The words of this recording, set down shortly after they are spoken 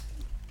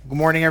Good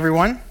morning,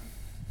 everyone.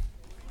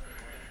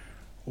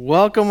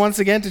 Welcome once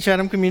again to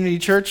Chatham Community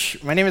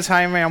Church. My name is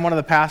Jaime. I'm one of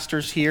the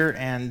pastors here,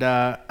 and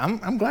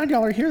I'm glad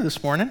y'all are here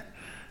this morning.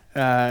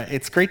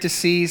 It's great to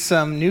see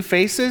some new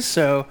faces,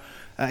 so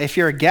if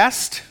you're a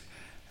guest,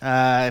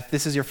 if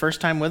this is your first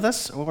time with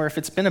us, or if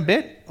it's been a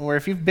bit, or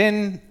if you've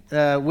been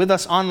with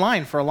us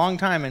online for a long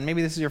time, and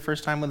maybe this is your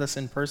first time with us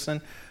in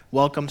person,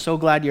 welcome. So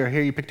glad you're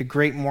here. You picked a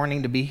great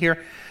morning to be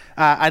here.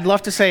 I'd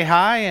love to say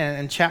hi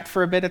and chat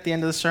for a bit at the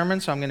end of the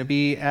sermon, so I'm going to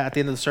be at the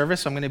end of the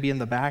service, so I'm going to be in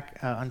the back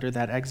under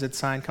that exit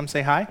sign. Come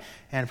say hi,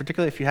 and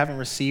particularly if you haven't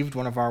received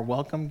one of our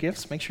welcome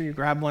gifts, make sure you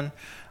grab one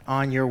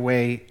on your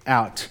way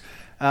out.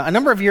 A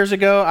number of years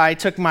ago, I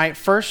took my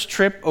first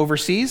trip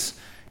overseas,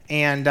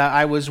 and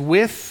I was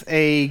with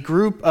a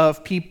group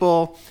of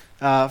people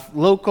who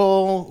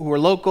were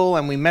local,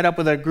 and we met up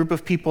with a group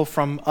of people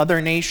from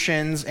other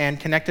nations and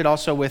connected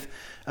also with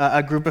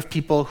a group of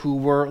people who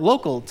were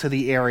local to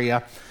the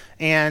area.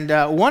 And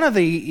one of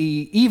the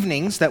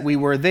evenings that we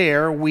were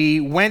there,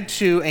 we went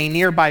to a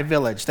nearby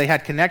village. They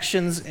had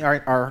connections,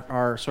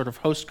 our sort of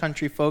host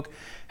country folk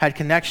had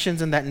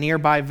connections in that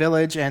nearby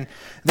village, and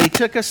they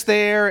took us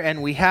there,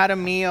 and we had a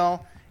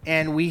meal,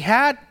 and we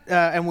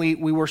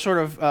were sort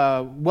of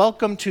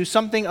welcomed to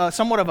something,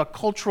 somewhat of a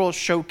cultural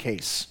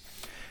showcase.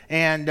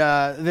 And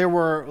there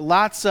were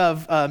lots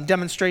of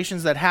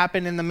demonstrations that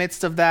happened in the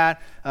midst of that,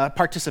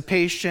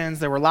 participations.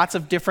 There were lots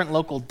of different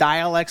local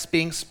dialects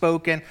being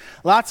spoken,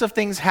 lots of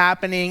things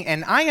happening,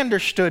 and I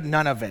understood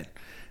none of it.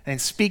 I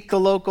didn't speak the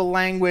local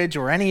language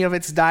or any of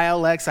its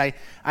dialects.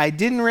 I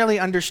didn't really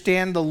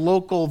understand the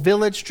local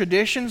village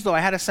traditions, though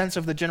I had a sense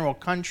of the general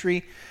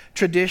country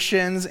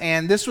traditions,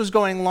 and this was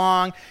going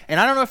long, and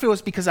I don't know if it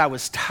was because I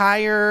was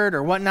tired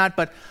or whatnot,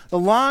 but the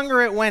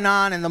longer it went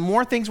on and the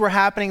more things were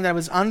happening that I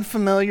was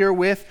unfamiliar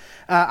with,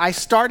 I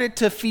started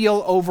to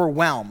feel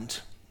overwhelmed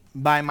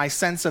by my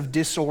sense of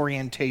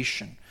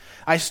disorientation.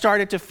 I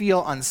started to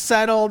feel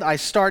unsettled. I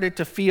started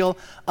to feel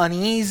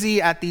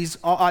uneasy at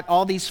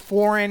all these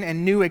foreign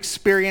and new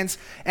experience.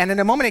 And in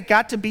a moment, it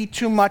got to be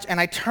too much, and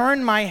I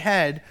turned my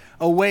head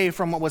away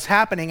from what was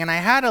happening, and I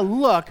had a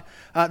look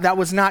that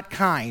was not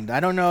kind. I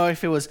don't know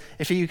if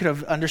you could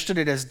have understood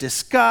it as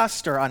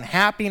disgust or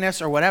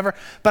unhappiness or whatever,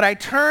 but I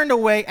turned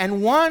away,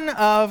 and one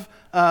of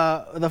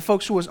the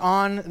folks who was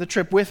on the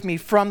trip with me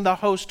from the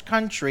host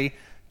country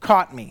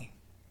caught me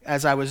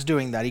as I was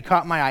doing that. He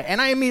caught my eye,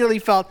 and I immediately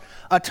felt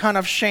a ton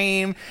of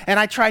shame, and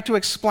I tried to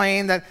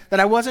explain that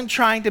I wasn't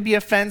trying to be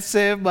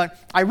offensive, but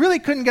I really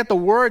couldn't get the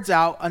words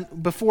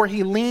out before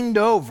he leaned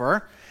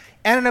over,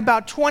 and in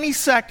about 20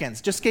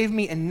 seconds just gave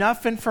me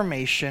enough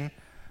information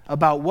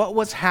about what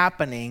was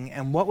happening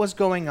and what was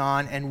going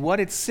on and what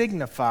it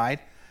signified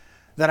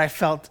that I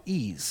felt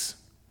ease,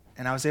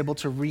 and I was able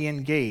to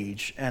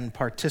re-engage and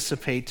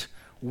participate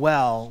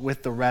well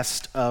with the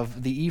rest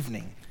of the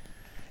evening.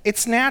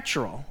 It's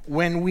natural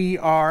when we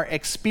are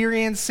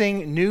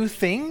experiencing new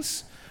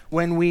things,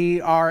 when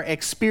we are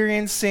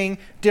experiencing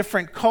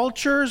different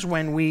cultures,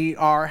 when we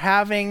are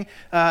having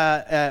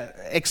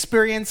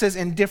experiences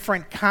in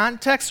different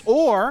contexts,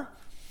 or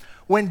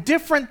when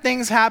different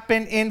things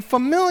happen in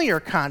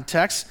familiar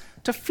contexts,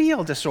 to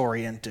feel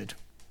disoriented,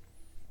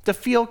 to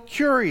feel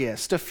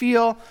curious, to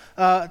feel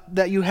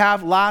that you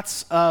have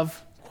lots of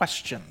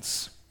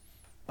questions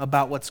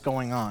about what's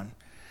going on.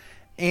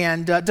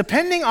 And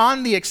depending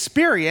on the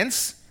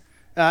experience,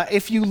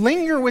 if you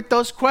linger with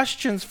those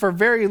questions for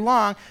very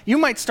long, you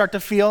might start to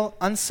feel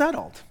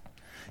unsettled.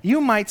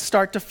 You might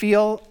start to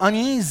feel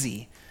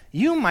uneasy.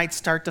 You might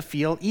start to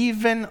feel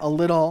even a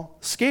little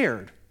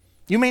scared.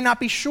 You may not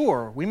be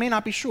sure, we may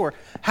not be sure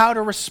how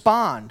to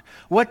respond,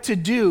 what to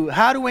do,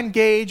 how to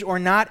engage or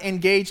not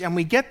engage, and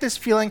we get this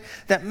feeling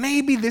that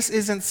maybe this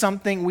isn't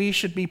something we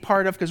should be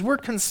part of because we're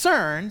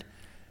concerned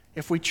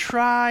if we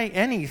try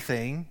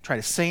anything, try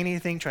to say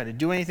anything, try to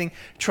do anything,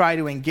 try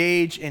to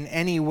engage in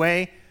any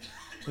way,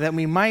 that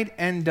we might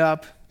end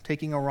up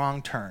taking a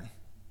wrong turn,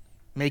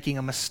 making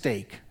a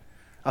mistake,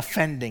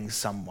 offending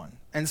someone.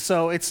 And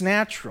so it's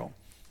natural.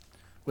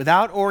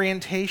 Without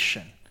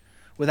orientation,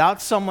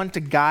 without someone to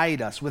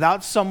guide us,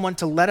 without someone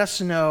to let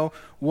us know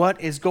what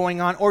is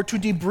going on, or to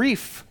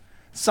debrief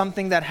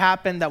something that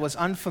happened that was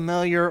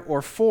unfamiliar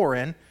or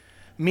foreign,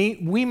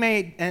 we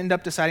may end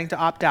up deciding to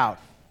opt out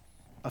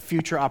of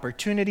future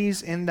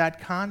opportunities in that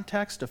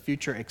context, of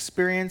future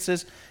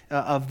experiences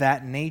of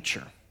that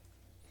nature.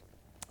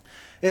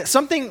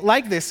 Something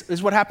like this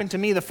is what happened to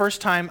me the first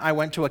time I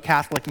went to a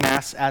Catholic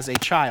Mass as a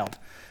child.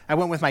 I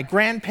went with my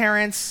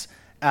grandparents.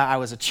 I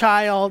was a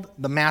child.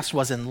 The Mass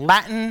was in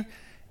Latin.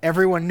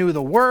 Everyone knew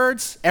the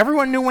words.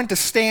 Everyone knew when to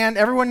stand.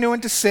 Everyone knew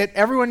when to sit.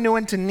 Everyone knew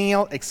when to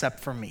kneel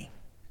except for me.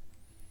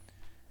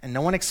 And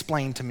no one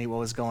explained to me what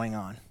was going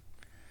on.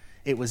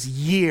 It was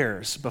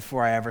years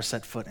before I ever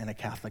set foot in a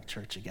Catholic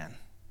church again,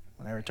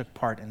 when I ever took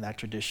part in that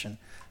tradition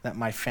that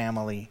my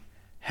family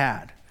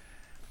had.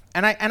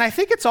 And I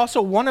think it's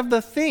also one of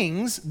the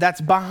things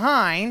that's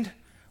behind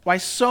why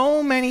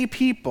so many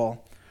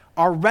people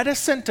are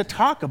reticent to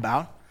talk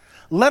about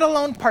let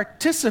alone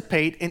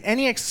participate in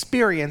any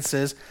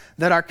experiences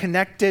that are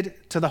connected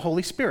to the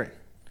Holy Spirit.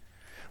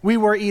 We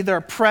were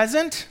either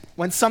present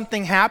when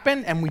something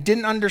happened and we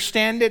didn't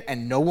understand it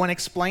and no one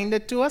explained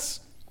it to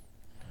us,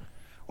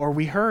 or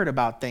we heard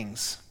about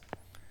things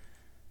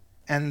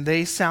and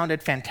they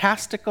sounded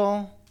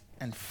fantastical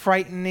and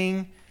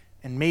frightening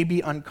and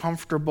maybe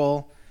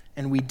uncomfortable,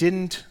 and we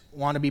didn't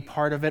want to be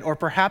part of it. Or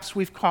perhaps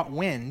we've caught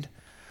wind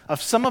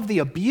of some of the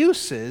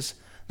abuses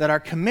that are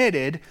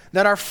committed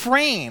that are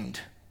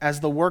framed as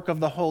the work of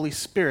the Holy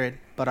Spirit,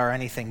 but are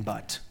anything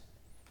but.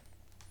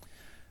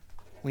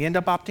 We end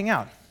up opting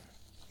out.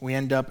 We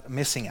end up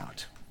missing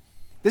out.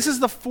 This is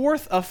the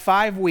fourth of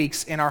 5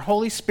 weeks in our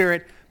Holy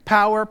Spirit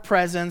Power,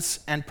 Presence,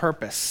 and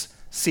Purpose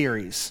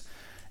series.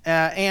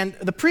 And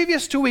the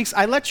previous 2 weeks,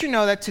 I let you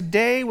know that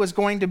today was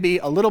going to be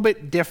a little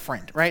bit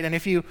different, right? And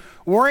if you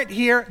weren't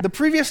here, the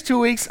previous 2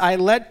 weeks, I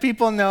let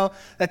people know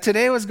that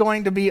today was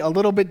going to be a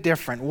little bit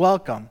different.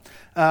 Welcome.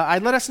 I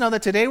let us know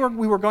that today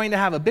we were going to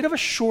have a bit of a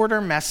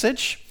shorter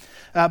message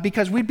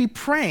because we'd be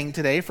praying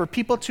today for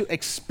people to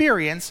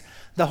experience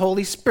the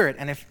Holy Spirit.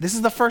 And if this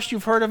is the first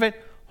you've heard of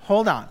it,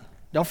 hold on.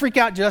 Don't freak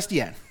out just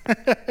yet.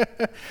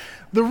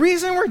 The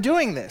reason we're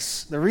doing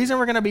this, the reason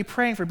we're going to be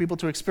praying for people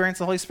to experience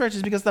the Holy Spirit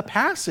is because the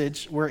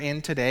passage we're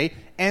in today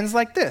ends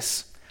like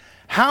this.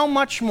 How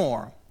much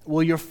more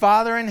will your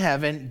Father in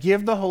heaven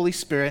give the Holy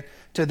Spirit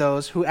to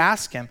those who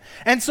ask him?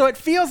 And so it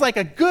feels like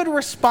a good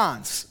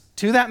response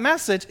to that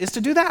message is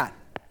to do that.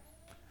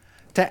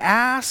 To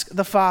ask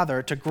the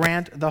Father to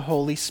grant the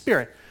Holy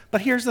Spirit.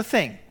 But here's the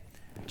thing.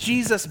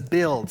 Jesus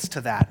builds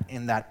to that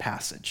in that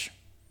passage.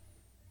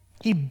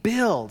 He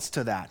builds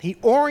to that. He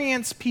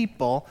orients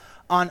people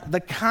on the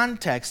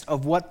context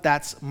of what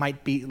that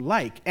might be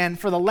like. And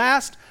for the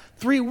last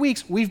 3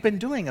 weeks, we've been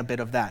doing a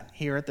bit of that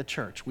here at the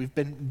church. We've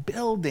been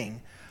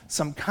building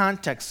some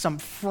context, some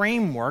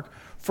framework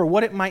for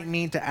what it might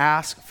mean to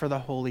ask for the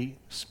Holy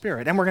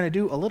Spirit. And we're going to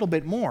do a little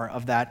bit more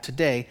of that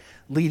today,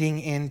 leading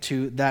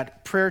into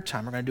that prayer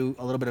time. We're going to do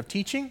a little bit of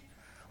teaching,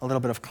 a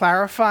little bit of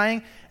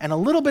clarifying, and a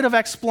little bit of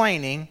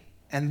explaining,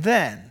 and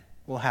then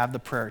we'll have the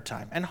prayer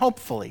time. And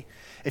hopefully,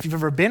 if you've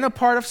ever been a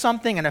part of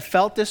something and have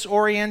felt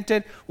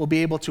disoriented, we'll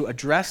be able to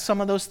address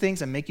some of those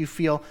things and make you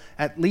feel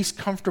at least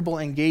comfortable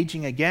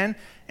engaging again.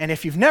 And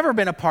if you've never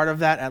been a part of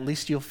that, at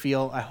least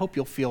I hope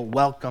you'll feel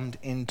welcomed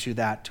into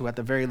that, to at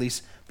the very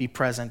least be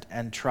present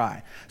and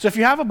try. So if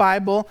you have a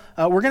Bible,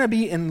 we're going to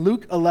be in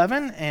Luke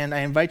 11, and I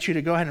invite you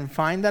to go ahead and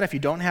find that. If you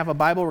don't have a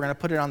Bible, we're going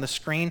to put it on the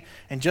screen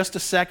in just a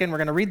second. We're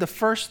going to read the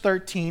first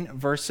 13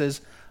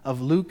 verses of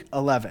Luke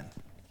 11.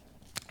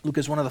 Luke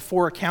is one of the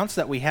 4 accounts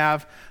that we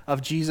have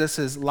of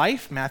Jesus'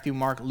 life, Matthew,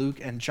 Mark, Luke,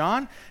 and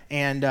John.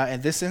 And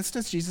in this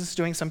instance, Jesus is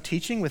doing some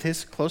teaching with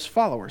his close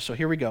followers. So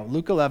here we go,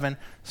 Luke 11,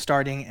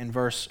 starting in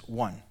verse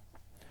 1.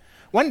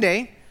 One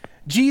day,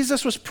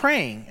 Jesus was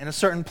praying in a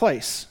certain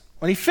place.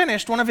 When he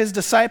finished, one of his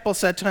disciples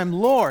said to him,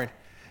 "Lord,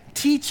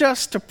 teach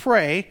us to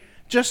pray,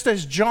 just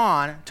as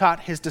John taught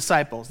his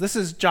disciples." This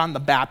is John the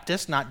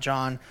Baptist, not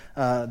John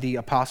the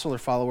apostle or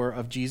follower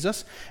of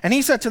Jesus. And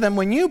he said to them,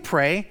 "When you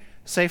pray,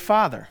 say,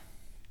 Father,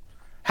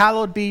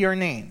 hallowed be your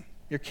name,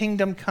 your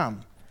kingdom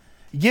come.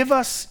 Give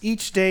us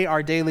each day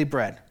our daily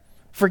bread.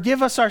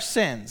 Forgive us our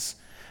sins,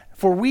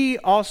 for we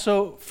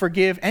also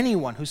forgive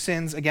anyone who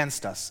sins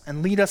against us,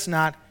 and lead us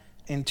not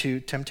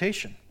into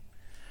temptation."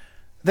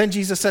 Then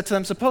Jesus said to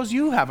them, "Suppose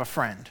you have a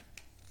friend,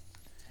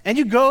 and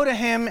you go to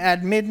him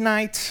at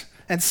midnight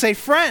and say,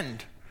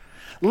 'Friend,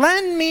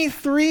 lend me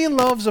 3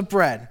 loaves of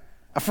bread.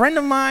 A friend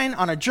of mine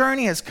on a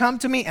journey has come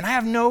to me, and I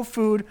have no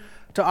food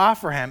to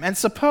offer him.' And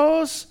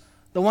suppose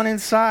the one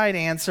inside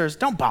answers,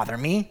 'Don't bother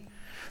me.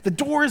 The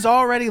door is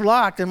already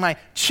locked, and my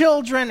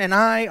children and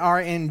I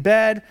are in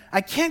bed.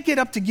 I can't get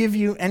up to give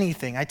you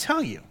anything, I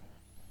tell you.'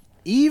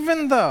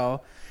 Even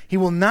though he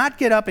will not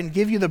get up and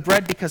give you the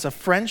bread because of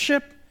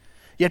friendship,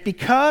 yet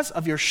because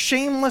of your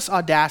shameless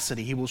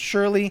audacity, he will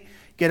surely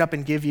get up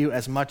and give you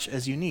as much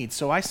as you need.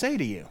 So I say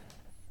to you,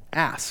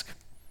 ask,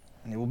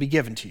 and it will be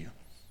given to you.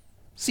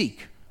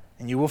 Seek,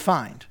 and you will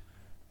find.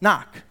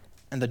 Knock,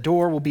 and the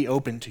door will be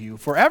opened to you.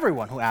 For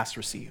everyone who asks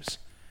receives.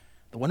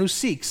 The one who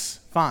seeks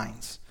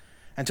finds.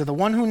 And to the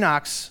one who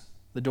knocks,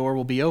 the door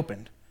will be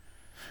opened.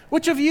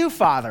 Which of you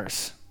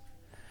fathers,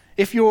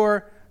 if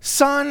your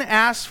son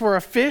asks for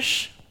a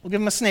fish, will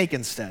give him a snake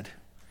instead?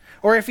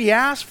 Or if he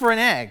asks for an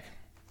egg,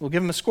 will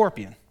give him a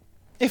scorpion?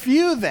 If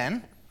you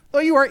then, though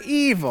you are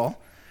evil,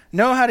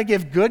 know how to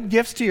give good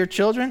gifts to your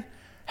children,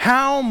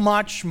 how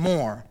much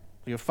more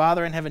will your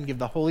Father in heaven give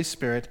the Holy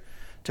Spirit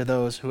to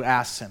those who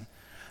ask him?"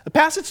 The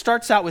passage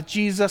starts out with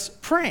Jesus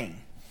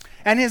praying.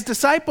 And his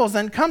disciples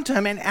then come to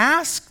him and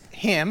ask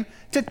him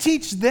to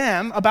teach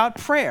them about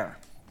prayer,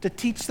 to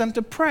teach them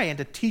to pray and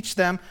to teach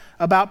them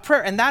about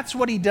prayer. And that's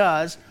what he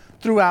does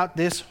throughout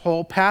this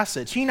whole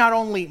passage. He not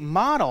only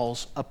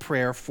models a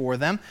prayer for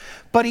them,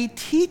 but he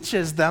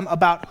teaches them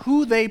about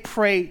who they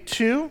pray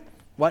to,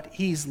 what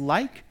he's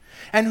like,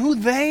 and who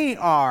they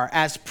are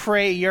as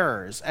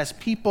prayers, as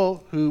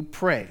people who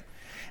pray.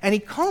 And he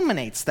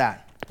culminates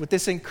that with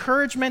this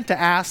encouragement to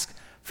ask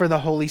for the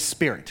Holy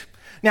Spirit.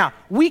 Now,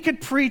 we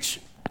could preach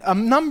a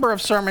number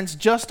of sermons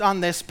just on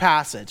this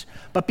passage,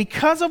 but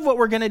because of what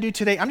we're going to do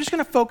today, I'm just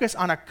going to focus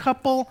on a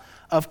couple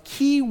of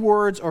key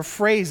words or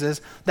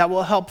phrases that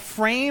will help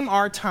frame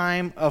our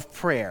time of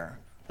prayer.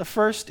 The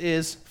first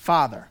is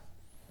Father.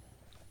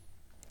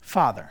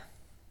 Father.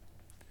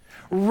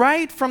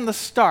 Right from the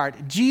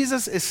start,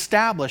 Jesus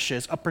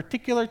establishes a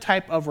particular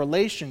type of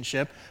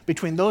relationship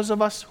between those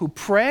of us who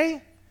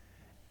pray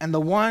and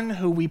the one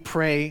who we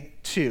pray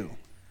to.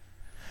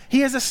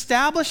 He is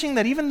establishing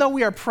that even though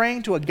we are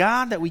praying to a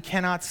God that we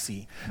cannot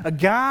see, a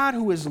God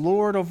who is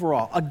Lord over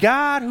all, a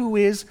God who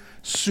is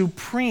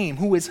supreme,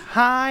 who is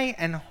high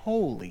and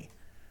holy,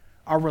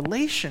 our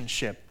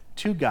relationship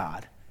to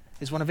God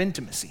is one of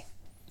intimacy.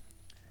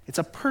 It's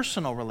a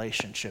personal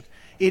relationship.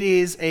 It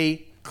is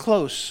a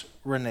close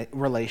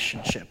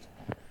relationship.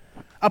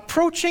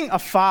 Approaching a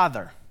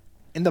father,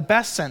 in the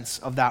best sense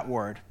of that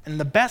word, in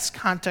the best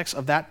context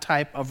of that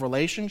type of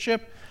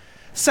relationship,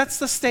 sets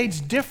the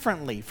stage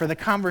differently for the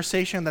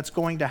conversation that's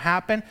going to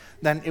happen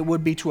than it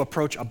would be to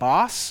approach a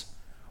boss,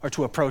 or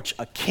to approach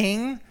a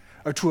king,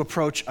 or to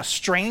approach a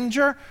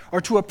stranger,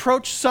 or to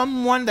approach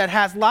someone that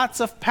has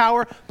lots of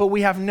power but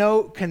we have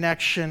no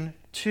connection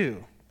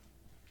to.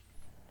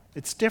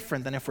 It's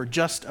different than if we're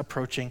just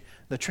approaching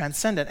the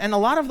transcendent. And a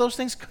lot of those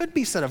things could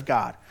be said of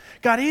God.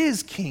 God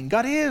is king,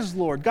 God is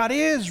Lord, God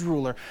is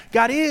ruler,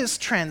 God is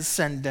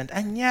transcendent,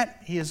 and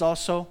yet he is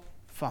also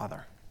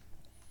Father.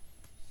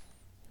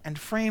 And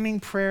framing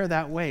prayer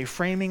that way,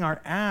 framing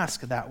our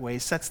ask that way,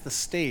 sets the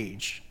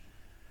stage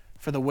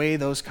for the way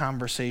those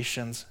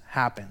conversations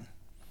happen.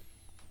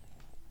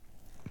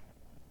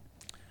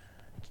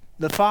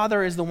 The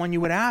Father is the one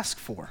you would ask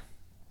for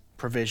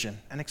provision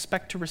and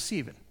expect to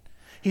receive it.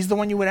 He's the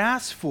one you would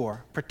ask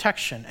for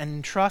protection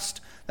and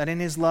trust that in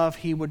his love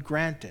he would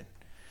grant it.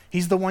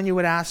 He's the one you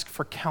would ask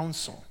for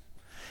counsel.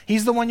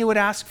 He's the one you would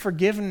ask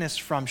forgiveness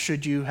from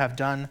should you have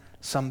done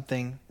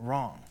something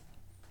wrong.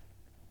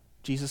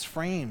 Jesus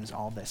frames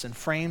all this and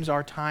frames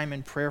our time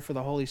in prayer for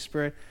the Holy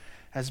Spirit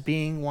as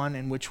being one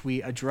in which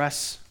we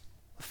address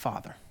the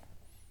Father.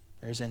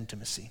 There's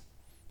intimacy.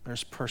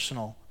 There's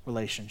personal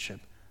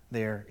relationship.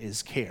 There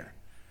is care.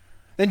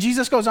 Then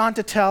Jesus goes on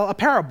to tell a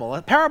parable.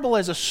 A parable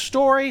is a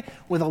story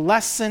with a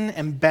lesson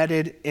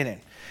embedded in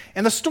it.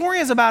 And the story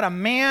is about a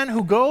man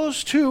who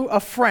goes to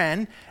a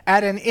friend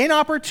at an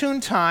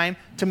inopportune time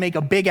to make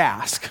a big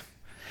ask.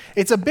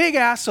 It's a big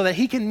ask so that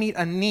he can meet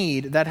a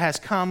need that has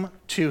come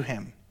to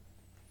him.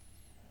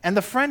 And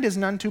the friend is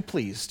none too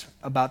pleased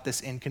about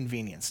this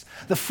inconvenience.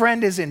 The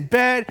friend is in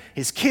bed.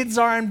 His kids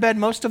are in bed.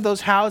 Most of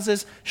those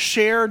houses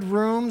shared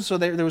rooms, so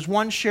there was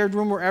one shared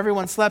room where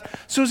everyone slept.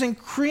 So it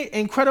was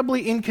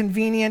incredibly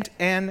inconvenient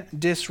and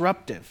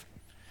disruptive.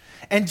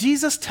 And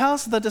Jesus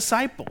tells the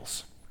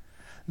disciples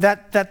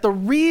that the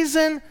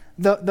reason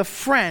the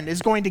friend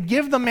is going to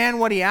give the man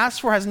what he asked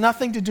for has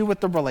nothing to do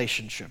with the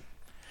relationship.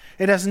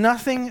 It has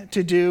nothing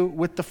to do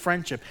with the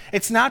friendship.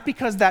 It's not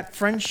because that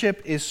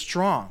friendship is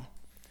strong.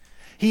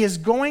 He is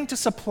going to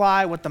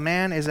supply what the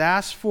man is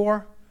asked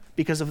for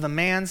because of the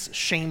man's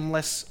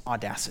shameless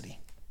audacity.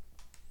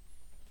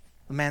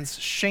 The man's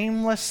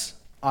shameless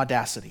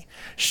audacity.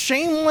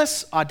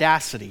 Shameless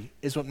audacity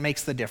is what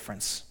makes the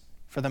difference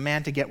for the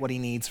man to get what he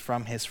needs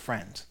from his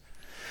friend.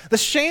 The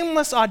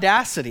shameless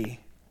audacity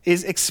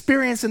is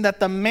experienced in that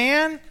the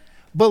man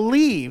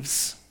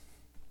believes.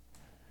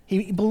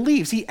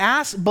 He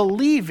asks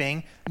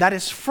believing that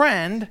his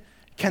friend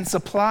can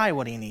supply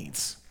what he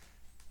needs.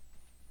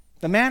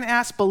 The man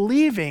asks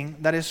believing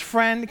that his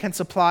friend can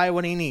supply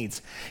what he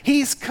needs.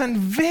 He's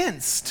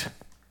convinced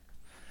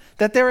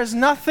that there is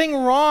nothing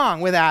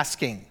wrong with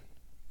asking,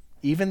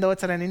 even though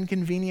it's at an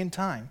inconvenient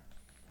time,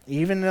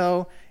 even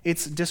though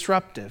it's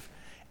disruptive.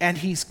 And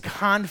he's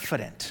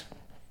confident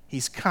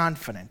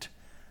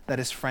that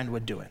his friend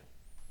would do it.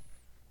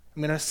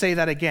 I'm going to say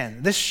that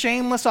again. This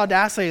shameless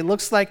audacity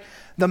looks like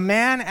the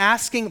man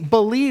asking,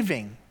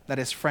 believing that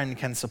his friend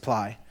can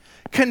supply.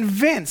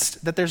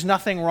 Convinced that there's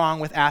nothing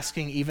wrong with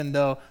asking even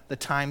though the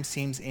time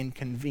seems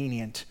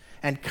inconvenient,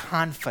 and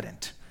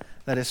confident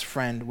that his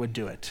friend would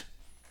do it.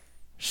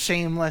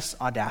 Shameless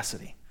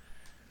audacity.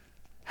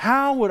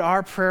 How would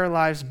our prayer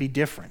lives be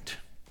different?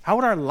 How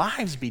would our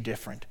lives be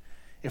different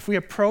if we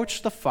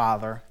approach the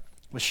Father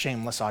with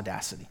shameless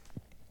audacity?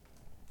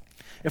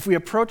 If we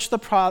approach the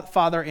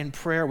Father in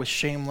prayer with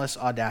shameless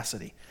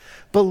audacity,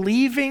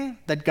 believing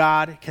that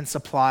God can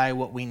supply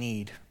what we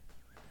need,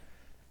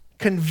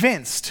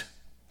 convinced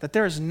that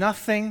there is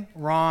nothing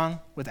wrong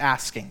with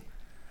asking.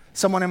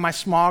 Someone in my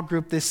small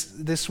group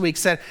this week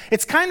said,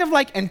 it's kind of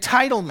like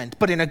entitlement,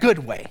 but in a good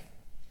way.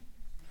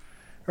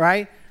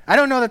 Right? I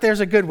don't know that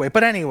there's a good way,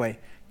 but anyway,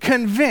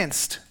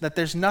 convinced that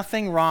there's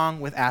nothing wrong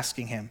with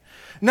asking him.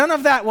 None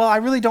of that, well, I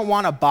really don't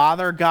want to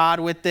bother God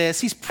with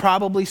this. He's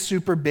probably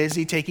super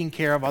busy taking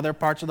care of other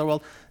parts of the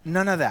world.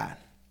 None of that.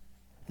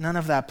 None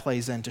of that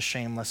plays into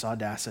shameless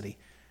audacity.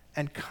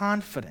 And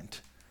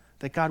confident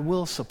that God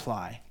will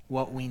supply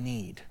what we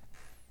need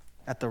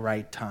at the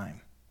right time.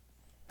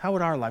 How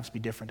would our lives be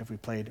different if we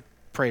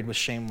prayed with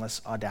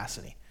shameless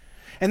audacity?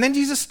 And then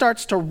Jesus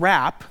starts to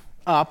wrap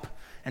up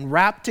and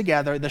wrap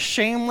together the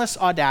shameless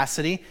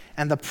audacity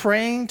and the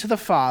praying to the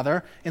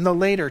Father in the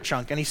later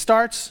chunk. And he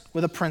starts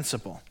with a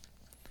principle.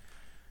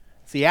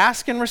 See,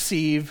 ask and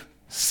receive,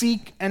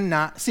 seek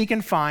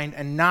and find,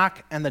 and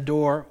knock, and the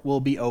door will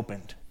be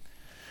opened.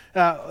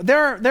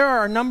 There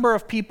are a number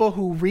of people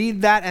who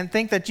read that and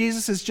think that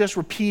Jesus is just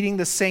repeating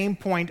the same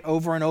point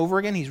over and over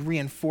again. He's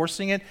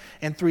reinforcing it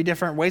in 3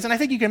 different ways. And I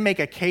think you can make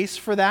a case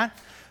for that.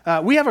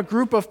 We have a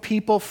group of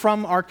people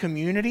from our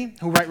community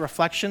who write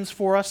reflections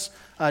for us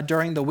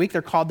during the week.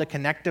 They're called the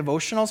Connect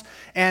Devotionals.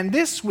 And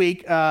this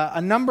week, a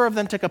number of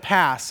them took a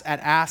pass at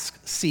Ask,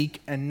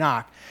 Seek, and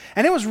Knock.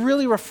 And it was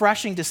really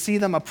refreshing to see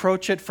them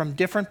approach it from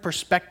different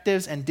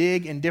perspectives and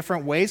dig in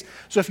different ways.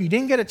 So if you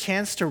didn't get a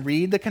chance to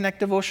read the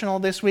Connect Devotional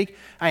this week,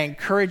 I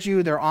encourage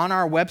you. They're on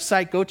our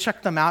website. Go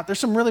check them out. There's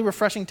some really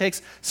refreshing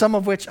takes, some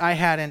of which I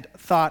hadn't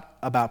thought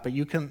about, but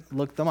you can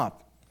look them up.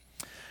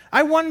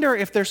 I wonder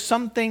if there's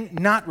something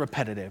not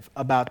repetitive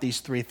about these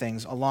 3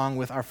 things, along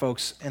with our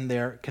folks in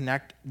their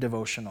Connect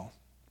Devotional.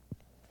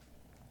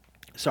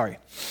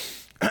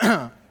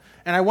 And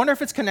I wonder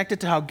if it's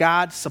connected to how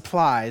God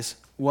supplies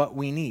what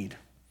we need.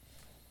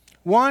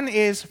 One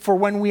is for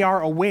when we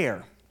are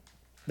aware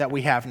that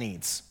we have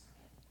needs.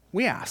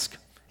 We ask.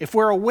 If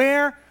we're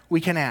aware,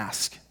 we can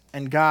ask,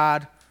 and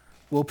God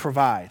will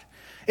provide.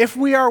 If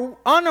we are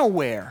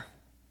unaware,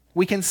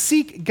 we can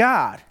seek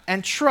God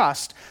and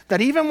trust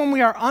that even when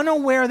we are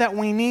unaware that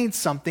we need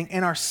something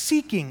and are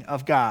seeking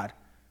of God,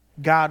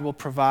 God will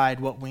provide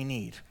what we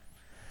need.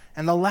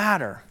 And the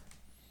latter,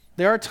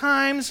 there are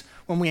times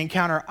when we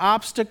encounter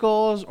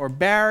obstacles or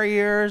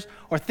barriers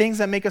or things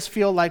that make us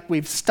feel like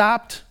we've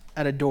stopped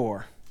at a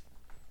door.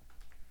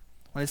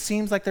 When it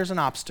seems like there's an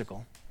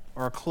obstacle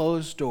or a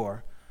closed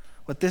door,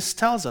 what this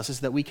tells us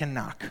is that we can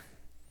knock.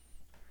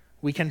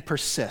 We can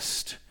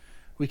persist.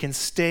 We can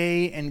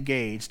stay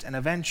engaged, and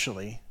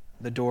eventually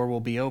the door will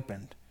be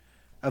opened.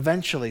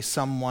 Eventually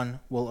someone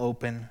will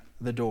open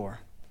the door.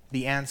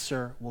 The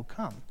answer will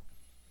come.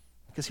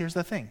 Because here's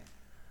the thing.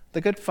 The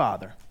good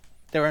Father,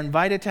 they're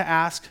invited to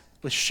ask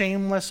with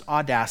shameless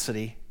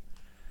audacity,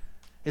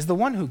 is the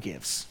one who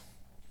gives.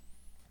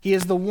 He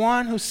is the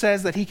one who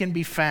says that he can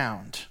be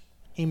found.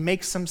 He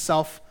makes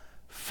himself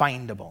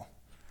findable.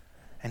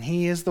 And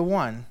he is the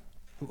one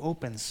who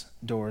opens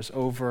doors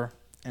over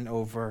and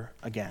over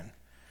again.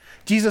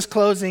 Jesus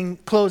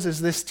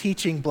closes this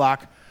teaching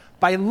block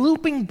by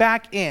looping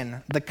back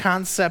in the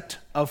concept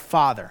of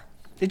Father.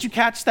 Did you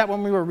catch that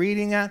when we were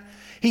reading that?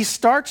 He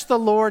starts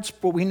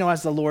what we know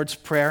as the Lord's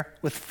Prayer,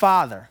 with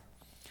Father.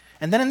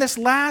 And then in this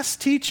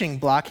last teaching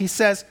block, he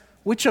says,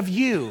 which of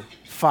you,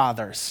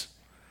 fathers?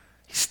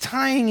 He's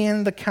tying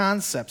in the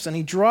concepts, and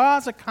he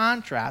draws a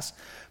contrast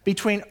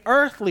between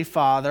earthly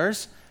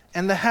fathers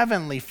and the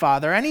heavenly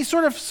Father. And he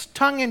sort of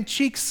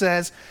tongue-in-cheek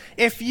says,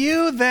 if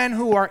you then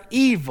who are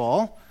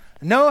evil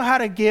know how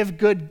to give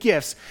good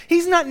gifts.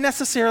 He's not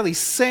necessarily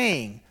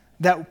saying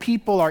that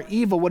people are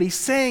evil. What he's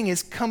saying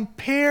is,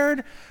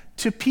 compared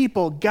to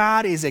people,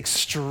 God is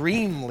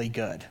extremely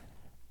good.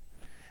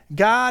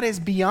 God is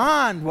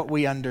beyond what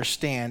we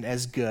understand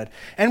as good.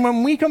 And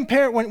when we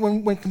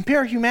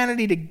compare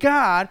humanity to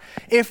God,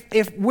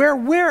 if where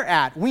we're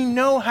at, we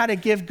know how to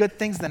give good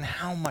things, then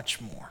how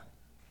much more?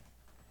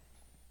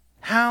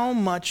 How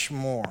much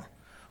more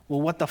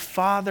will what the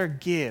Father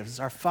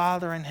gives, our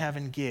Father in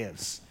heaven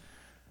gives,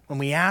 when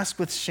we ask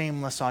with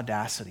shameless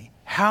audacity,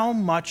 how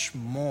much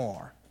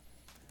more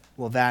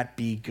will that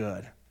be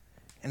good?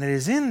 And it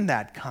is in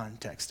that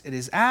context, it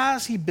is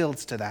as he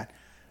builds to that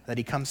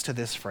he comes to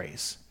this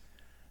phrase.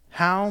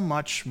 How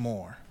much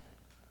more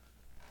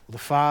will the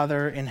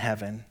Father in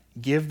heaven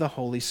give the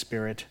Holy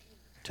Spirit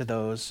to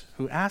those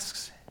who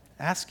ask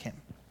him?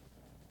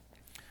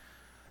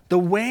 The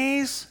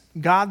ways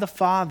God the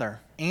Father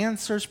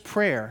answers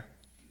prayer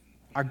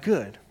are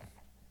good.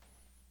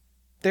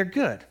 They're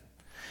good.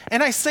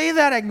 And I say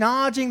that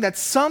acknowledging that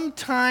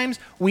sometimes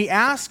we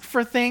ask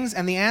for things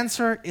and the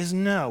answer is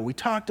no. We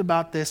talked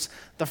about this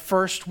the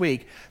first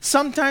week.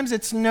 Sometimes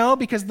it's no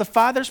because the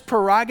Father's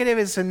prerogative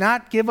is to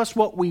not give us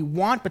what we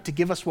want, but to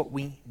give us what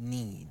we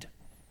need.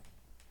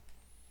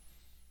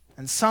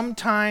 And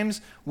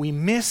sometimes we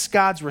miss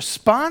God's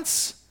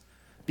response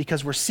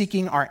because we're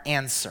seeking our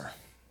answer.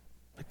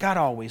 But God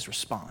always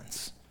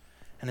responds,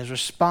 and his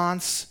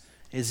response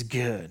is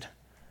good.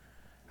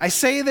 I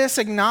say this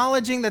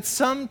acknowledging that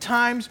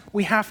sometimes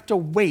we have to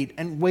wait,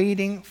 and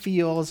waiting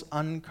feels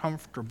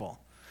uncomfortable.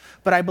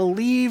 But I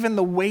believe in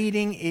the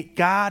waiting,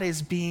 God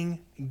is being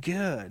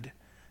good.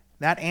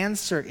 That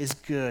answer is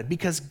good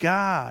because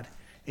God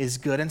is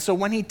good. And so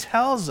when he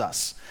tells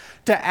us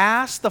to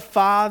ask the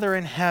Father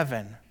in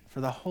heaven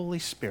for the Holy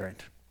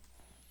Spirit,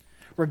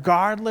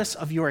 regardless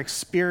of your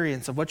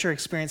experience, of what your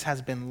experience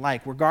has been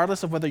like,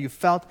 regardless of whether you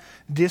felt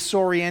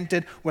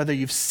disoriented, whether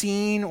you've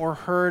seen or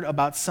heard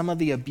about some of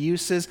the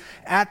abuses,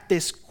 at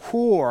this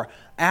core,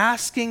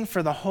 asking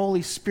for the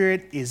Holy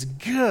Spirit is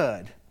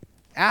good.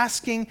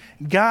 Asking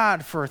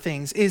God for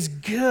things is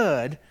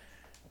good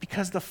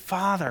because the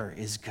Father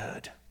is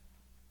good.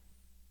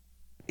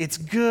 It's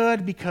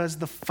good because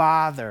the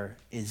Father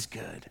is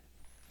good.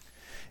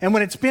 And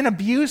when it's been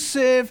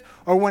abusive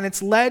or when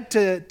it's led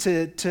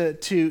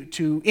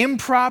to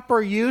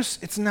improper use,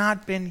 it's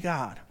not been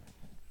God.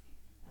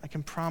 I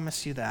can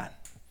promise you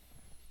that.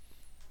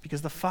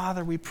 Because the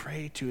Father we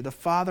pray to, the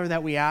Father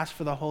that we ask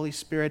for the Holy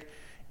Spirit,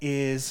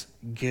 is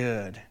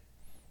good.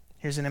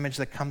 Here's an image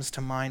that comes to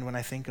mind when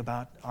I think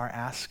about our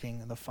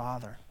asking the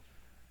Father.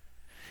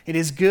 It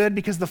is good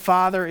because the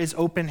Father is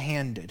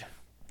open-handed.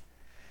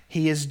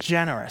 He is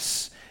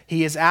generous.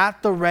 He is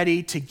at the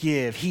ready to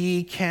give.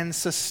 He can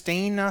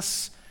sustain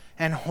us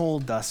and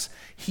hold us.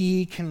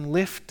 He can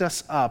lift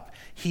us up.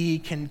 He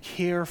can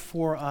care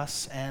for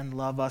us and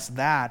love us.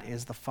 That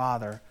is the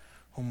Father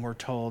whom we're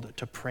told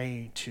to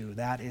pray to.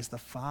 That is the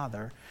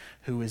Father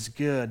who is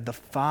good. The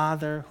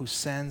Father who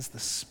sends the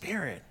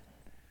Spirit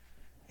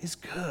is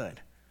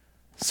good.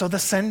 So the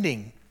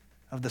sending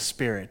of the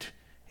Spirit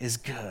is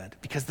good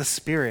because the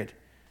Spirit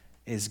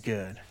is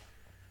good.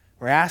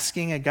 We're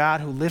asking a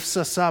God who lifts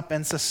us up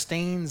and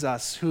sustains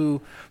us,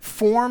 who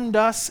formed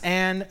us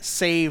and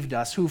saved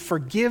us, who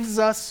forgives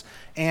us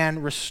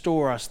and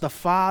restores us. The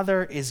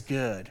Father is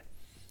good.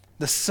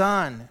 The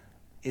Son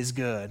is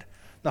good.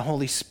 The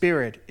Holy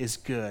Spirit is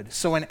good.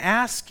 So in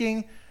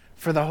asking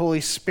for the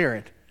Holy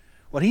Spirit,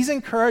 what he's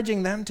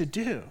encouraging them to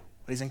do,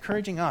 what he's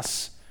encouraging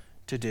us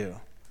to do,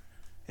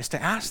 is to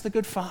ask the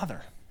good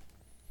Father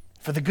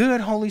for the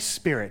good Holy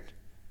Spirit.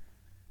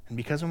 And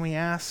because when we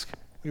ask,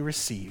 we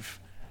receive.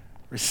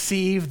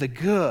 Receive the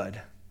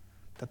good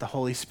that the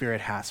Holy Spirit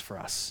has for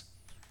us.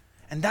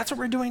 And that's what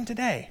we're doing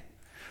today.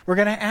 We're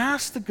going to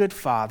ask the good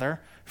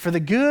Father for the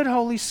good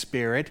Holy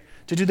Spirit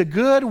to do the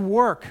good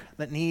work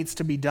that needs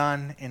to be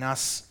done in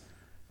us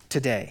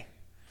today.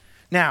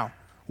 Now,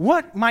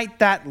 what might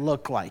that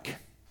look like?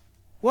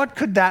 What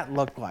could that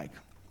look like?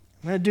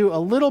 I'm going to do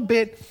a little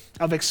bit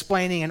of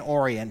explaining and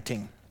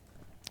orienting.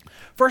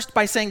 First,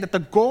 by saying that the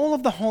goal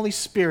of the Holy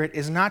Spirit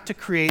is not to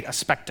create a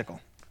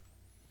spectacle.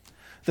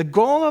 The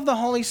goal of the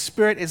Holy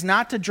Spirit is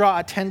not to draw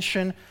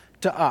attention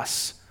to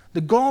us.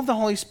 The goal of the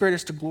Holy Spirit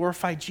is to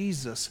glorify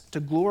Jesus, to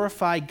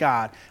glorify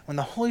God. When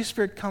the Holy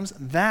Spirit comes,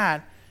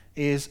 that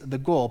is the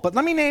goal. But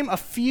let me name a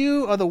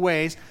few of the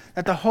ways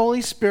that the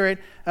Holy Spirit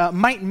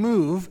might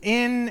move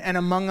in and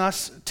among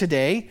us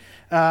today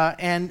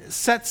and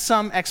set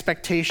some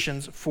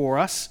expectations for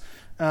us.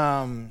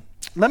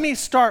 Let me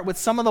start with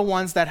some of the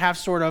ones that have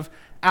sort of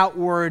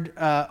outward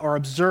or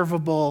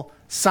observable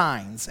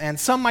signs. And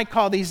some might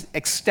call these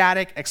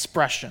ecstatic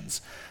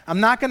expressions.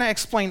 I'm not going to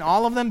explain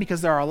all of them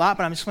because there are a lot,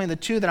 but I'm explaining the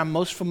two that I'm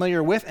most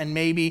familiar with and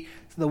maybe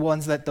the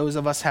ones that those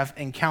of us have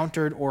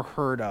encountered or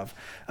heard of.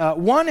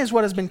 One is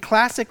what has been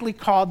classically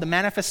called the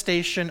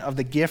manifestation of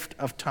the gift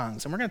of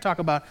tongues. And we're going to talk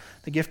about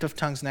the gift of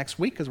tongues next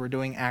week because we're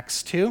doing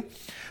Acts 2.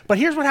 But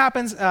here's what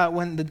happens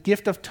when the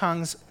gift of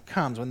tongues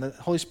comes, when the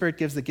Holy Spirit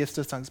gives the gift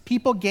of tongues.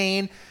 People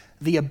gain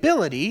the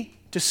ability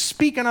to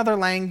speak another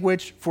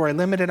language for a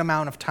limited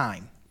amount of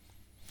time.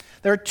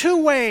 There are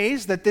two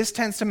ways that this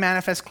tends to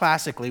manifest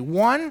classically.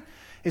 One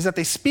is that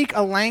they speak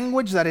a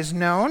language that is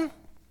known,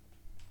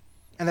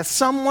 and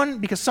that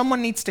because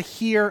someone needs to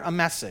hear a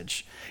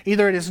message.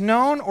 Either it is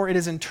known or it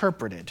is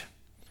interpreted.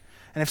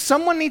 And if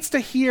someone needs to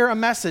hear a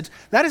message,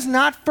 that is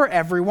not for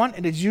everyone.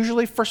 It is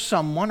usually for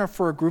someone or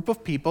for a group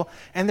of people,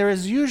 and there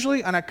is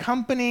usually an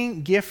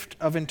accompanying gift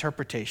of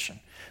interpretation,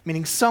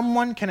 meaning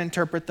someone can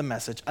interpret the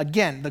message.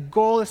 Again, the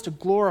goal is to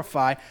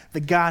glorify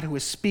the God who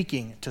is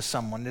speaking to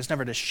someone. It is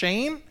never to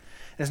shame,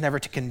 it is never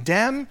to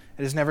condemn,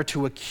 it is never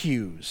to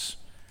accuse.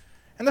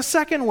 And the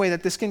second way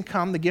that this can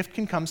come, the gift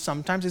can come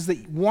sometimes, is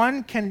that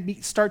one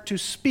can start to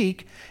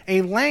speak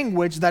a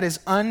language that is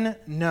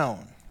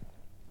unknown.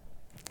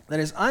 That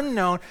is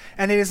unknown,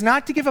 and it is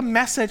not to give a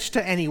message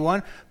to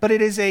anyone, but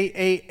it is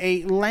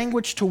a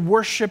language to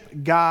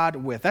worship God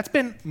with. That's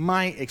been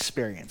my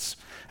experience.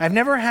 I've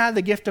never had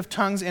the gift of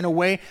tongues in a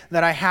way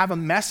that I have a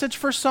message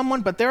for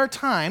someone, but there are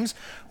times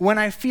when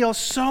I feel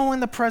so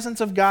in the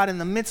presence of God in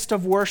the midst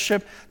of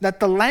worship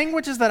that the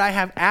languages that I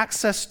have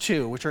access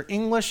to, which are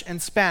English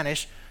and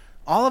Spanish,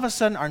 all of a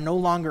sudden are no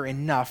longer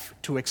enough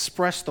to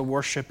express the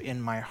worship in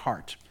my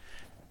heart.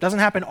 Doesn't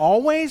happen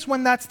always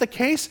when that's the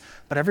case,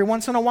 but every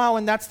once in a while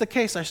when that's the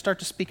case, I start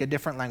to speak a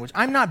different language.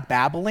 I'm not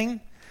babbling.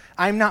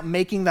 I'm not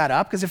making that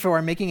up, because if I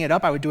were making it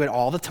up, I would do it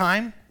all the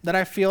time that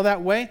I feel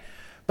that way.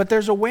 But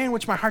there's a way in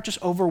which my heart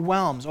just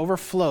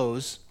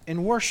overflows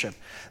in worship.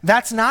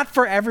 That's not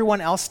for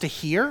everyone else to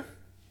hear.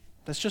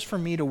 That's just for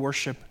me to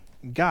worship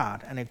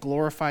God, and it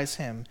glorifies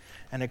Him,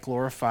 and it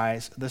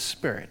glorifies the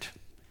Spirit.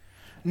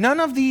 None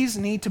of these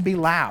need to be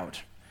loud.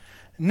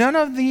 None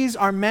of these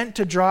are meant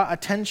to draw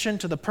attention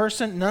to the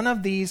person. None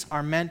of these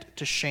are meant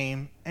to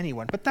shame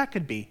anyone. But that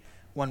could be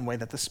one way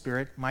that the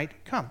Spirit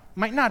might come.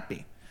 Might not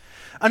be.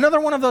 Another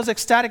one of those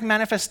ecstatic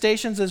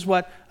manifestations is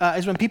when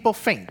people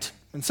faint.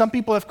 And some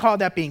people have called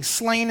that being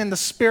slain in the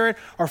Spirit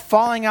or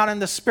falling out in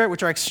the Spirit,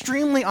 which are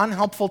extremely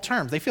unhelpful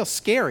terms. They feel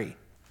scary.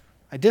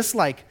 I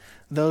dislike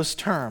those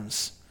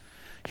terms.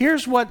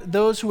 Here's what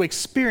those who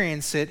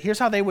experience it, here's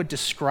how they would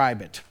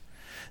describe it.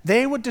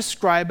 they would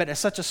describe it as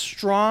such a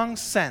strong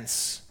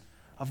sense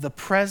of the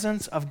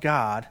presence of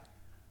God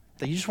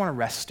that you just want to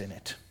rest in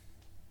it.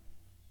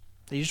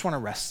 That you just want to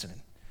rest in it.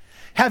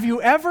 Have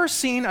you ever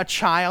seen a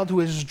child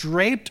who is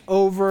draped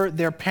over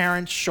their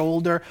parent's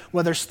shoulder,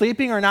 whether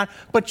sleeping or not,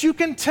 but you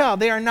can tell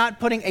they are not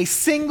putting a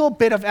single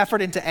bit of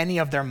effort into any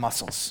of their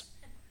muscles?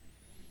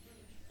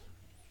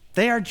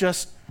 They are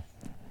just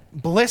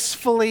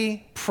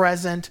blissfully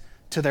present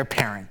to their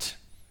parent,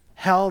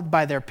 held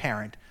by their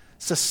parent,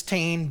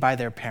 sustained by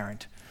their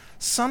parent.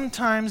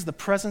 Sometimes the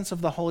presence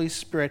of the Holy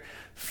Spirit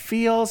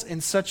feels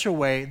in such a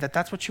way that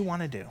that's what you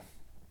want to do.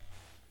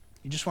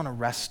 You just want to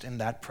rest in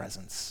that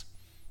presence.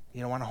 You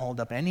don't want to hold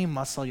up any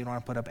muscle. You don't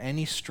want to put up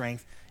any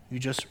strength. You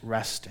just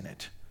rest in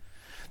it.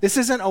 This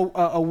isn't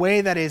a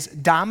way that is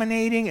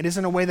dominating. It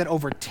isn't a way that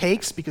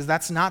overtakes, because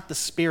that's not the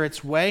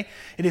Spirit's way.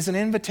 It is an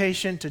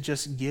invitation to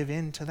just give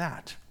in to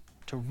that,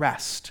 to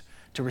rest,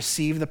 to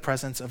receive the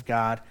presence of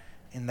God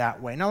in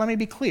that way. Now, let me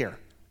be clear.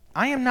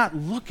 I am not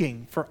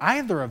looking for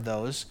either of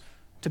those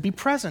to be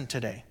present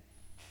today.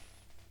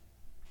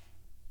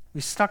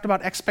 We talked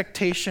about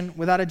expectation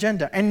without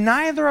agenda, and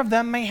neither of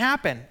them may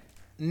happen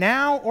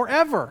now or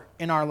ever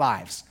in our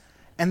lives.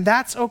 And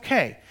that's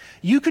okay.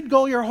 You could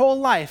go your whole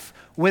life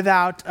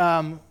without,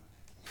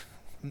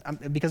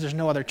 because there's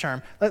no other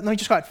term, let me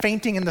just call it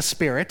fainting in the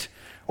Spirit,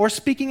 or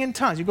speaking in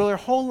tongues. You go your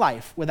whole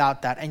life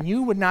without that, and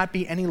you would not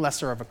be any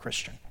lesser of a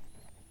Christian.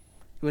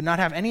 You would not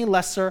have any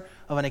lesser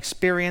of an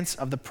experience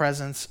of the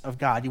presence of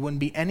God. You wouldn't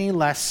be any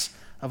less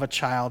of a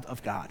child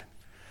of God.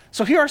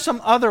 So here are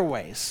some other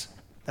ways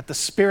that the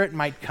Spirit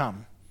might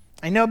come.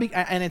 I know,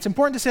 and it's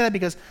important to say that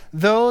because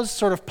those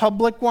sort of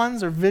public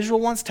ones or visual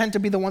ones tend to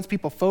be the ones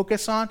people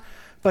focus on,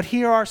 but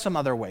here are some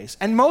other ways.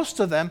 And most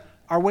of them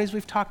are ways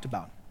we've talked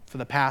about for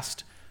the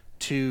past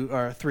 2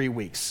 or 3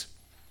 weeks.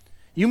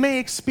 You may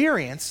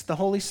experience the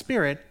Holy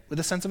Spirit with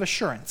a sense of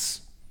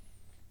assurance,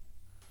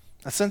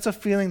 a sense of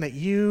feeling that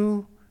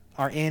you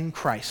are in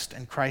Christ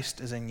and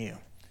Christ is in you.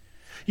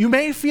 You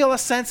may feel a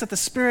sense that the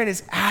Spirit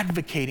is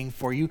advocating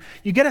for you.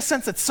 You get a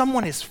sense that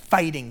someone is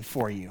fighting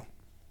for you,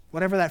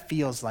 whatever that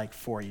feels like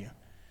for you.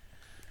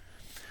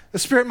 The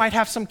Spirit might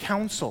have some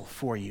counsel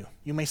for you.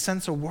 You may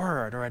sense a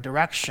word or a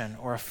direction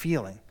or a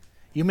feeling.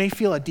 You may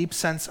feel a deep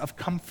sense of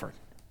comfort,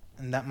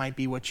 and that might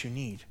be what you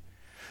need.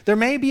 There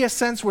may be a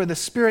sense where the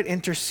Spirit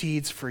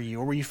intercedes for you,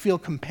 or where you feel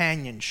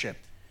companionship.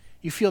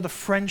 You feel the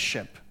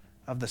friendship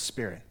of the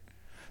Spirit.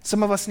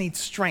 Some of us need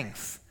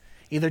strength,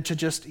 either to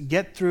just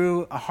get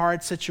through a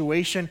hard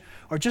situation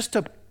or just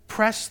to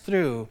press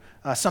through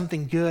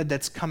something good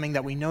that's coming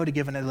that we know to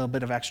give it a little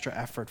bit of extra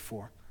effort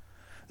for.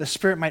 The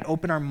Spirit might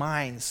open our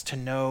minds to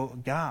know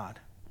God.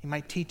 He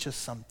might teach us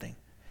something.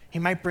 He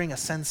might bring a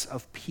sense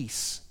of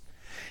peace.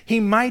 He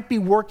might be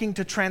working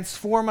to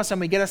transform us,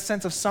 and we get a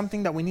sense of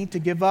something that we need to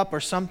give up or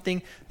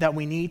something that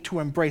we need to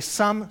embrace.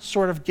 Some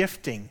sort of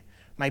gifting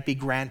might be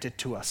granted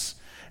to us.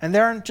 And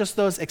there aren't just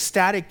those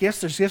ecstatic gifts.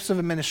 There's gifts of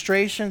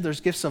administration.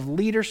 There's gifts of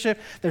leadership.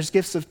 There's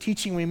gifts of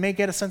teaching. We may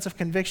get a sense of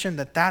conviction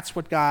that that's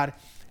what God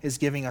is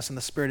giving us and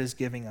the Spirit is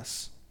giving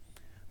us.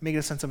 We may get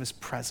a sense of His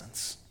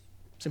presence,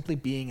 simply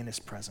being in His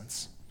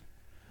presence.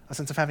 A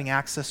sense of having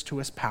access to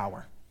His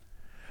power,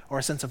 or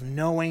a sense of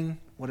knowing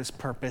what His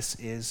purpose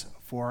is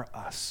for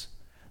us.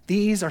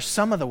 These are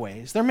some of the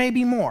ways. There may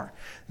be more.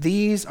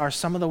 These are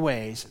some of the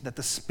ways that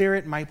the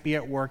Spirit might be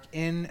at work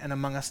in and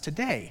among us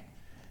today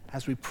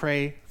as we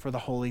pray for the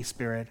Holy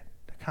Spirit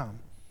to come.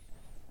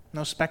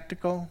 No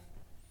spectacle,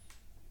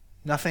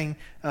 nothing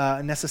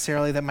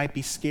necessarily that might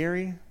be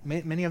scary.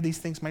 Many of these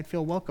things might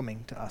feel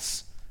welcoming to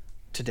us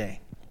today.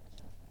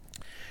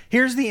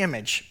 Here's the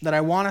image that I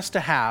want us to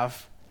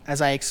have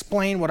as I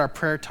explain what our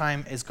prayer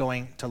time is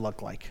going to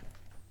look like.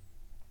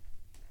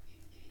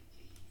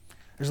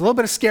 There's a little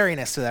bit of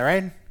scariness to that,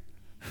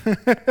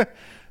 right?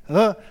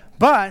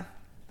 But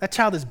that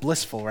child is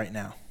blissful right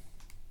now,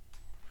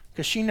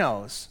 because she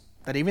knows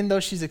that even though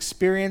she's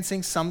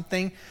experiencing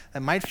something that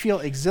might feel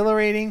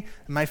exhilarating,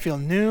 might feel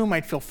new,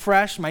 might feel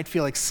fresh, might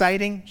feel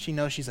exciting, she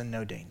knows she's in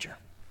no danger,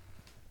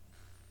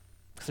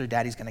 because her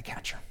daddy's going to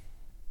catch her.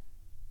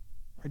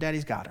 Her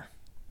daddy's got her.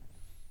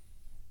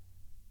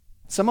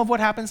 Some of what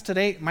happens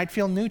today might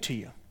feel new to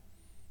you,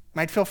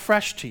 might feel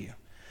fresh to you,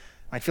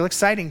 might feel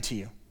exciting to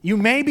you. You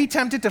may be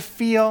tempted to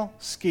feel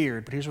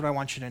scared, but here's what I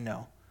want you to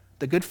know.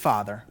 The good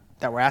Father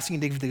that we're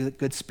asking to give the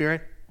good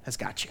Spirit has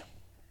got you.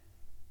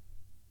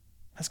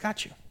 Has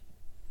got you.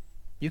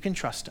 You can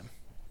trust Him.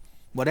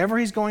 Whatever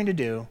He's going to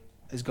do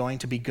is going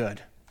to be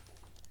good.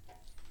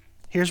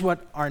 Here's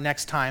what our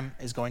next time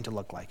is going to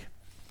look like.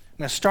 I'm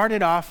going to start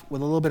it off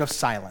with a little bit of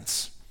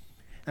silence.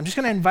 I'm just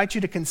going to invite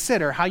you to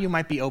consider how you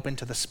might be open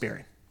to the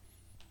Spirit.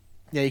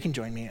 Yeah, you can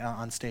join me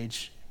on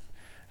stage.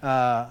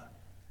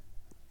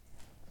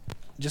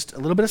 Just a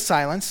little bit of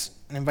silence,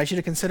 and invite you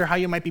to consider how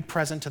you might be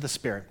present to the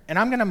Spirit. And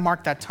I'm going to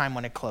mark that time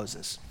when it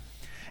closes.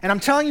 And I'm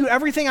telling you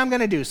everything I'm going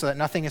to do so that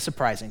nothing is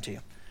surprising to you.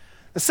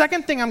 The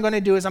second thing I'm going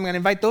to do is I'm going to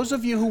invite those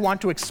of you who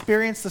want to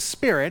experience the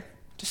Spirit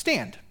to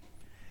stand.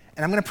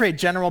 And I'm going to pray a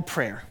general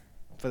prayer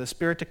for the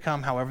Spirit to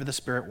come however the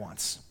Spirit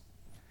wants.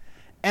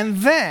 And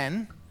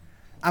then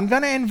I'm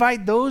going to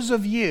invite those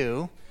of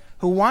you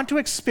who want to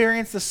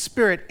experience the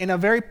Spirit in a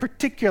very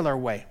particular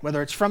way,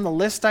 whether it's from the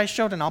list I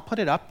showed, and I'll put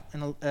it up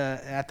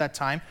at that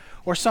time,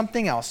 or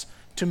something else,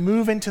 to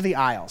move into the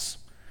aisles.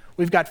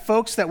 We've got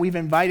folks that we've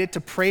invited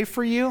to pray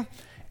for you,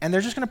 and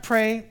they're just going to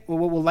pray what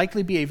will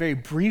likely be a very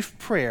brief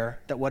prayer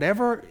that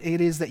whatever it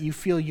is that you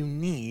feel you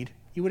need,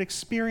 you would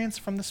experience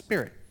from the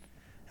Spirit.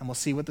 And we'll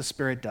see what the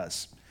Spirit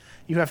does.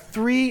 You have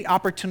 3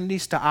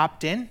 opportunities to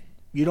opt in.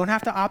 You don't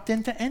have to opt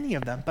into any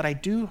of them, but I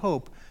do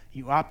hope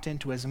you opt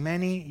into as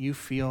many you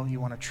feel you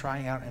want to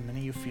try out and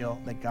many you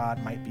feel that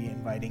God might be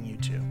inviting you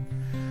to.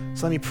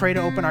 So let me pray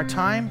to open our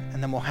time,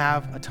 and then we'll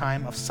have a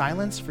time of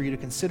silence for you to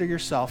consider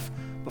yourself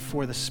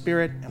before the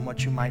Spirit and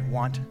what you might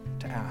want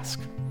to ask.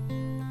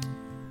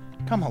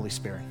 Come, Holy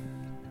Spirit,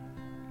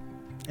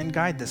 and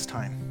guide this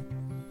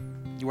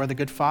time. You are the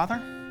good Father,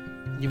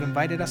 and you've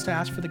invited us to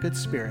ask for the good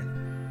Spirit.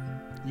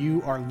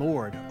 You are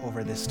Lord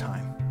over this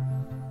time.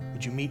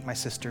 Would you meet my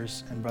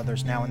sisters and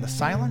brothers now in the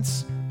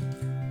silence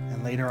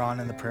and later on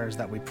in the prayers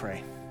that we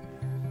pray?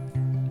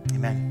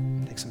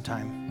 Amen. Take some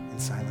time in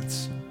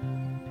silence.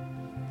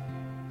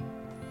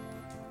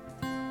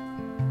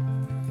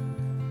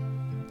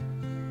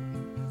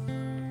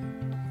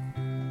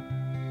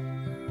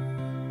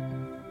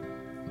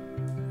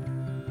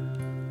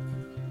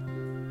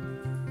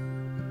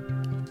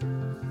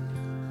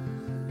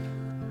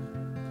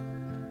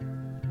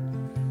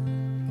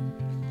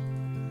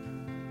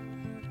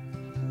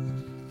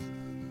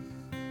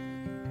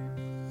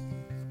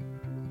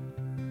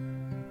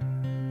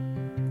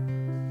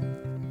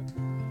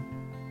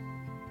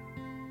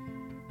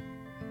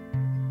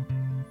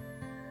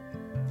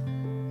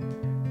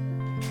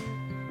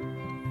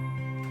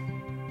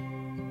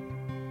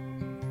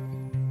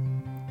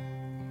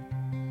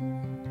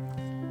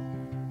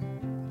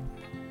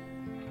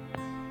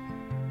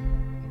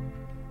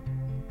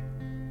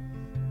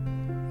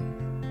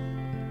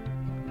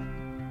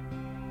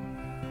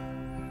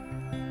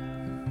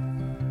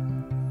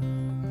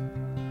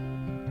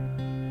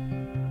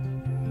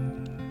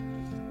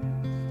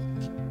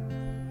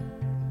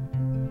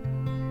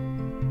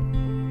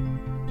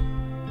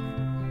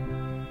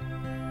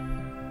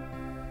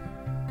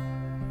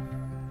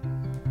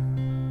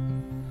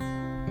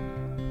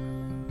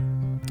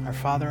 Our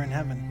Father in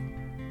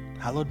heaven,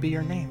 hallowed be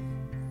your name.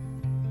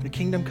 Your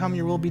kingdom come,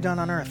 your will be done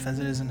on earth as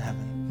it is in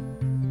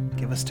heaven.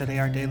 Give us today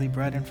our daily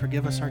bread, and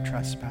forgive us our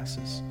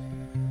trespasses,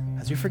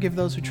 as we forgive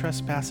those who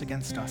trespass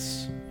against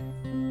us.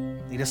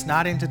 Lead us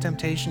not into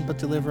temptation, but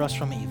deliver us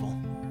from evil.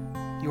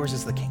 Yours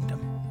is the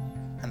kingdom,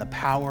 and the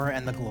power,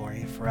 and the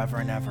glory, forever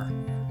and ever.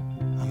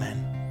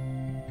 Amen.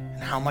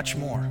 And how much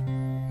more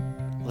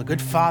will the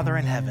good Father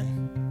in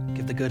heaven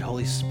give the good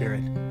Holy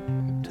Spirit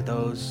to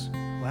those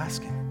who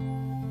ask him?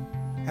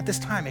 At this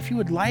time, if you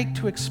would like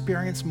to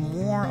experience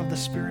more of the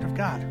Spirit of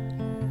God,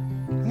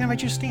 I'm going to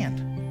invite you to stand.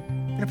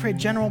 I'm going to pray a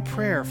general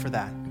prayer for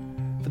that,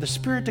 for the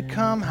Spirit to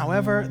come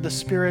however the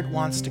Spirit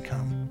wants to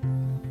come.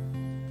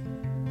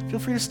 Feel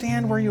free to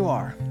stand where you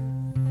are.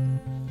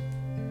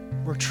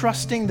 We're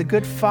trusting the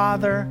good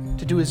Father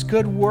to do his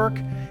good work,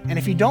 and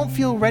if you don't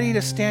feel ready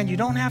to stand, you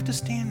don't have to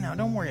stand now.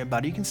 Don't worry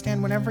about it. You can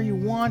stand whenever you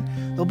want.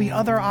 There'll be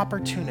other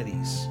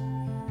opportunities.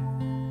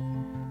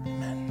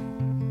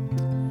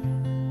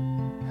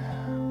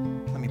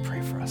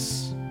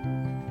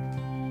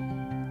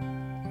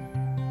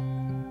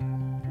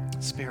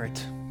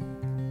 Spirit,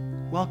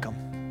 welcome.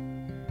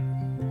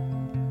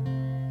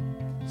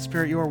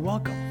 Spirit, you are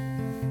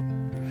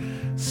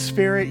welcome.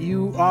 Spirit,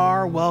 you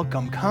are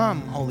welcome.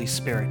 Come, Holy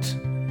Spirit,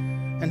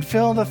 and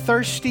fill the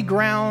thirsty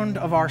ground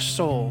of our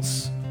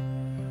souls.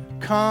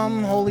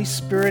 Come, Holy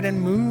Spirit,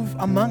 and move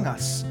among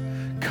us.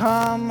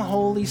 Come,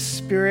 Holy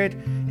Spirit,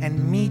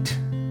 and meet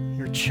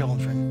your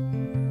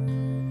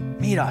children.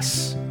 Meet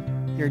us,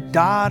 your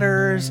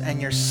daughters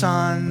and your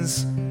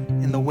sons,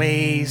 in the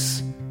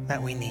ways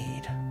that we need.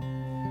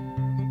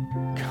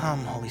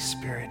 Come, Holy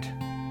Spirit,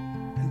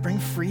 and bring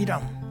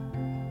freedom.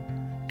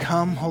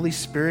 Come, Holy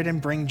Spirit,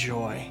 and bring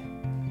joy.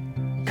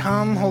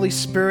 Come, Holy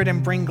Spirit,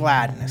 and bring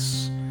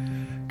gladness.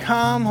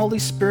 Come, Holy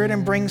Spirit,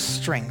 and bring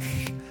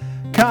strength.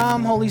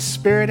 Come, Holy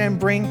Spirit, and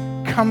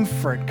bring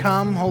comfort.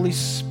 Come, Holy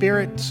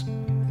Spirit,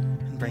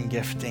 and bring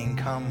gifting.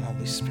 Come,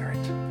 Holy Spirit,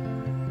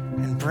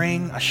 and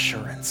bring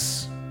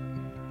assurance.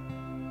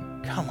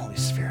 Come, Holy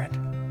Spirit,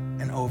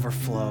 and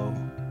overflow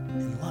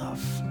in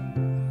love.